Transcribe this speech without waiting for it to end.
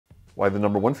Why the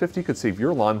number 150 could save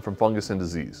your lawn from fungus and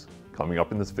disease, coming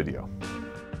up in this video.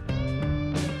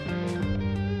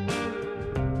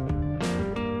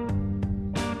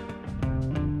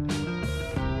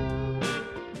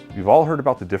 You've all heard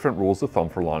about the different rules of thumb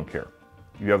for lawn care.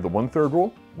 You have the 1/3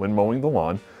 rule when mowing the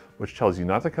lawn, which tells you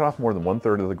not to cut off more than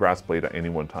 1/3 of the grass blade at any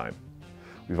one time.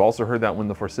 We've also heard that when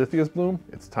the forsythias bloom,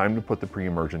 it's time to put the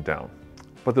pre-emergent down.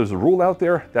 But there's a rule out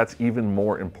there that's even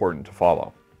more important to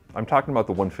follow. I'm talking about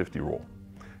the 150 rule.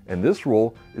 And this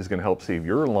rule is going to help save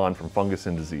your lawn from fungus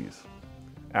and disease.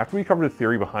 After we cover the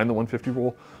theory behind the 150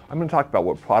 rule, I'm going to talk about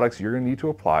what products you're going to need to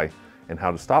apply and how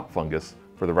to stop fungus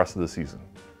for the rest of the season.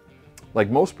 Like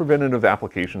most preventative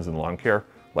applications in lawn care,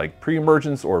 like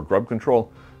pre-emergence or grub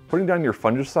control, putting down your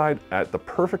fungicide at the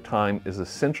perfect time is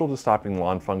essential to stopping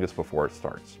lawn fungus before it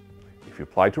starts. If you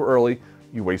apply too early,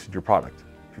 you wasted your product.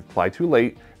 If you apply too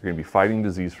late, you're going to be fighting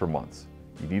disease for months.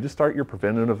 You need to start your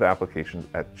preventative applications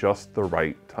at just the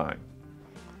right time.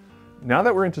 Now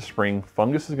that we're into spring,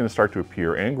 fungus is going to start to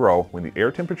appear and grow when the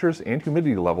air temperatures and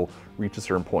humidity level reach a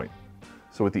certain point.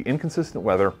 So with the inconsistent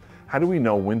weather, how do we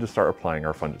know when to start applying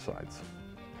our fungicides?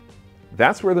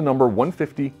 That's where the number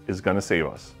 150 is going to save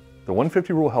us. The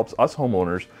 150 rule helps us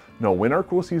homeowners know when our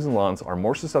cool season lawns are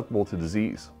more susceptible to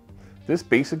disease. This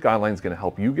basic guideline is going to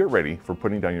help you get ready for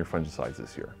putting down your fungicides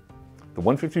this year. The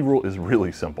 150 rule is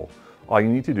really simple. All you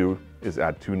need to do is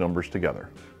add two numbers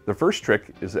together. The first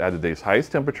trick is to add the day's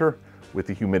highest temperature with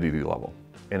the humidity level.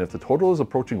 And if the total is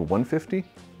approaching 150,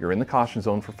 you're in the caution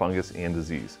zone for fungus and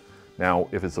disease. Now,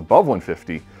 if it's above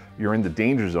 150, you're in the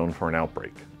danger zone for an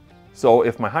outbreak. So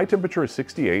if my high temperature is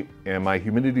 68 and my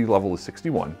humidity level is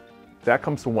 61, that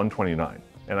comes to 129,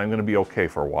 and I'm going to be okay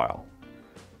for a while.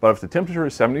 But if the temperature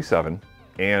is 77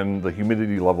 and the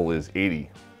humidity level is 80,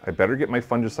 I better get my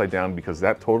fungicide down because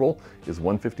that total is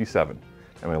 157,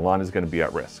 and my lawn is going to be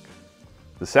at risk.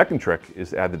 The second trick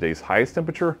is to add the day's highest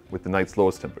temperature with the night's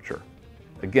lowest temperature.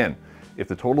 Again, if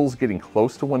the total is getting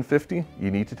close to 150,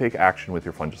 you need to take action with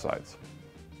your fungicides.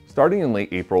 Starting in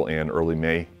late April and early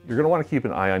May, you're going to want to keep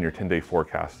an eye on your 10-day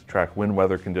forecast to track when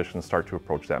weather conditions start to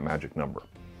approach that magic number.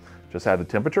 Just add the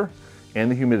temperature and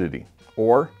the humidity,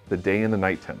 or the day and the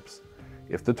night temps.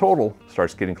 If the total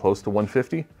starts getting close to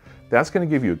 150, that's going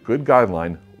to give you a good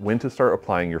guideline when to start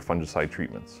applying your fungicide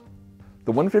treatments.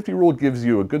 The 150 rule gives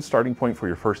you a good starting point for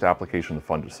your first application of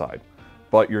fungicide,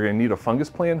 but you're going to need a fungus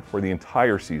plan for the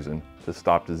entire season to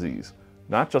stop disease,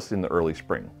 not just in the early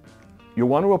spring. You'll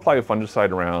want to apply a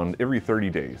fungicide around every 30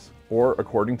 days, or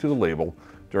according to the label,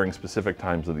 during specific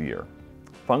times of the year.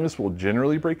 Fungus will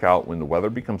generally break out when the weather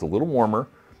becomes a little warmer,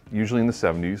 usually in the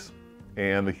 70s,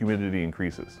 and the humidity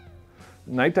increases.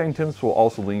 Nighttime temps will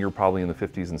also linger probably in the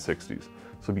 50s and 60s,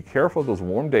 so be careful of those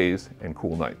warm days and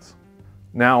cool nights.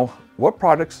 Now, what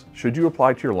products should you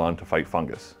apply to your lawn to fight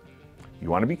fungus? You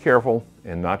want to be careful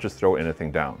and not just throw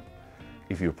anything down.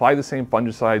 If you apply the same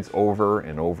fungicides over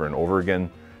and over and over again,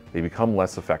 they become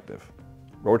less effective.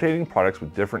 Rotating products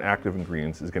with different active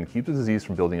ingredients is going to keep the disease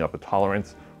from building up a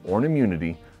tolerance or an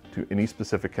immunity to any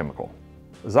specific chemical.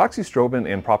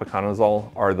 Azoxystrobin and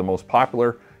propiconazole are the most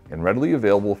popular and readily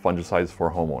available fungicides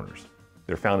for homeowners.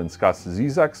 They're found in Scott's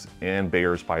Disease X and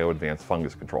Bayer's Bio-Advanced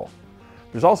Fungus Control.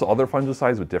 There's also other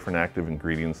fungicides with different active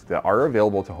ingredients that are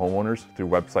available to homeowners through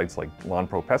websites like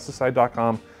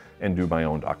lawnpropesticide.com and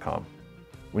domyown.com.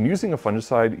 When using a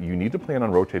fungicide, you need to plan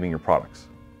on rotating your products.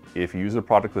 If you use a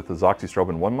product with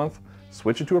azoxystrobin 1 month,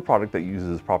 switch it to a product that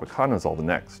uses propiconazole the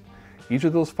next. Each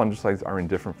of those fungicides are in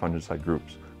different fungicide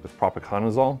groups, with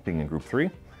propiconazole being in group 3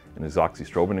 and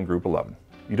azoxystrobin in group 11.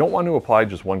 You don't want to apply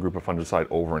just one group of fungicide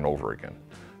over and over again.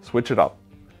 Switch it up.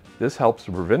 This helps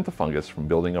to prevent the fungus from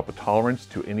building up a tolerance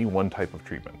to any one type of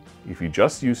treatment. If you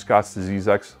just use Scott's Disease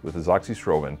X with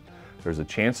azoxystrobin, there's a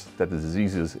chance that the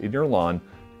diseases in your lawn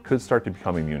could start to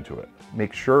become immune to it.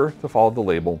 Make sure to follow the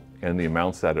label and the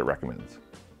amounts that it recommends.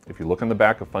 If you look on the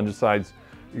back of fungicides,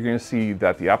 you're going to see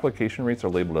that the application rates are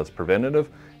labeled as preventative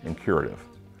and curative.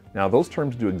 Now, those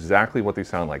terms do exactly what they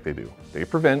sound like they do. They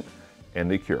prevent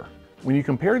and they cure. When you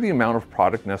compare the amount of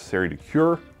product necessary to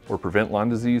cure or prevent lawn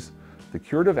disease, the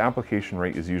curative application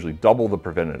rate is usually double the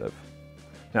preventative.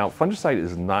 Now, fungicide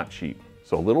is not cheap,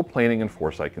 so a little planning and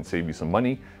foresight can save you some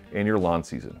money and your lawn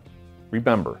season.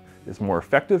 Remember, it's more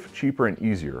effective, cheaper, and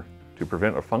easier to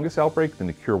prevent a fungus outbreak than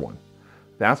to cure one.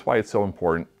 That's why it's so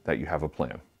important that you have a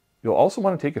plan. You'll also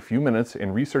want to take a few minutes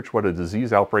and research what a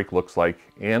disease outbreak looks like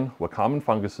and what common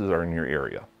funguses are in your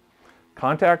area.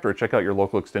 Contact or check out your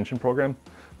local extension program.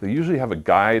 They usually have a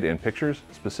guide and pictures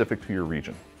specific to your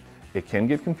region. It can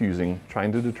get confusing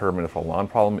trying to determine if a lawn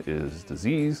problem is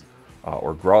disease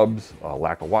or grubs,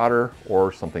 lack of water,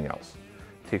 or something else.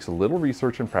 takes a little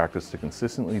research and practice to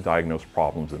consistently diagnose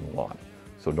problems in the lawn,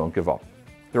 so don't give up.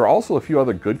 There are also a few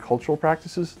other good cultural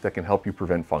practices that can help you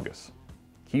prevent fungus.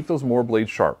 Keep those mower blades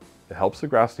sharp. It helps the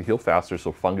grass to heal faster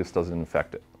so fungus doesn't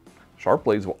infect it. Sharp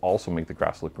blades will also make the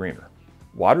grass look greener.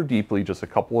 Water deeply just a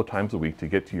couple of times a week to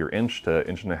get to your inch to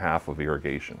inch and a half of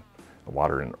irrigation.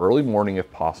 Water in early morning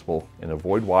if possible, and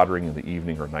avoid watering in the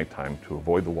evening or nighttime to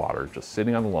avoid the water just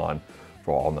sitting on the lawn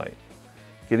for all night.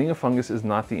 Getting a fungus is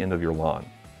not the end of your lawn.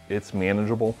 It's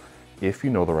manageable if you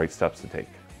know the right steps to take.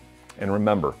 And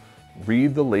remember,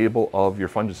 read the label of your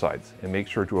fungicides and make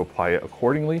sure to apply it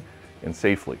accordingly and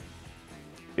safely.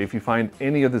 If you find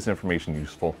any of this information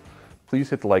useful, please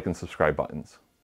hit the like and subscribe buttons.